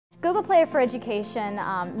Google Play for Education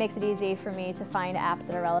makes it easy for me to find apps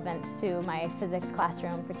that are relevant to my physics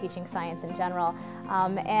classroom for teaching science in general.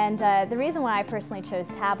 The reason why I personally chose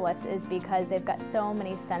tablets is because they've got so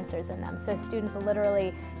many sensors in them. So students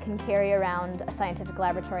literally can carry around a scientific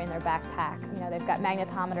laboratory in their backpack. You know, they've got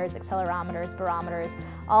magnetometers, accelerometers, barometers,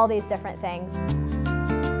 all these different things.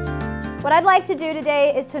 What I'd like to do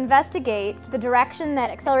today is to investigate the direction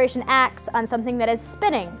that acceleration acts on something that is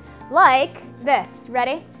spinning, like this.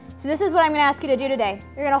 Ready? So this is what I'm going to ask you to do today.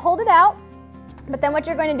 You're going to hold it out, but then what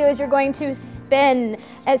you're going to do is you're going to spin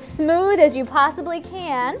as smooth as you possibly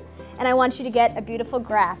can, and I want you to get a beautiful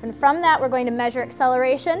graph. And from that, we're going to measure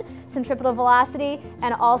acceleration, centripetal velocity,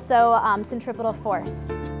 and also centripetal force.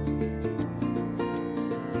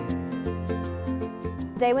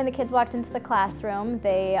 Today when the kids walked into the classroom,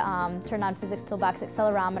 they turned on Physics Toolbox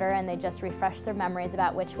Accelerometer and they just refreshed their memories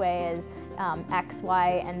about which way is X,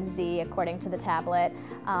 Y, and Z according to the tablet.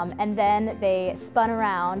 And then they spun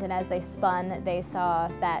around, and as they spun, they saw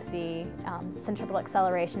that the centripetal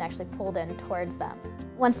acceleration actually pulled in towards them.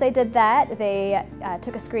 Once they did that, they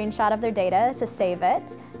took a screenshot of their data to save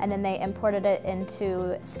it, and then they imported it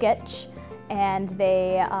into Skitch, and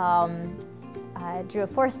they drew a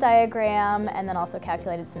force diagram, and then also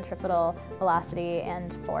calculated centripetal velocity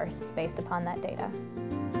and force based upon that data.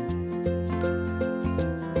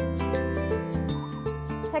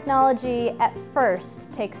 Technology at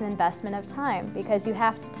first takes an investment of time because you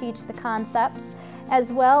have to teach the concepts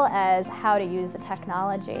as well as how to use the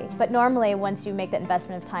technology. But normally, once you make that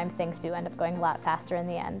investment of time, things do end up going a lot faster in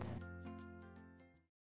the end.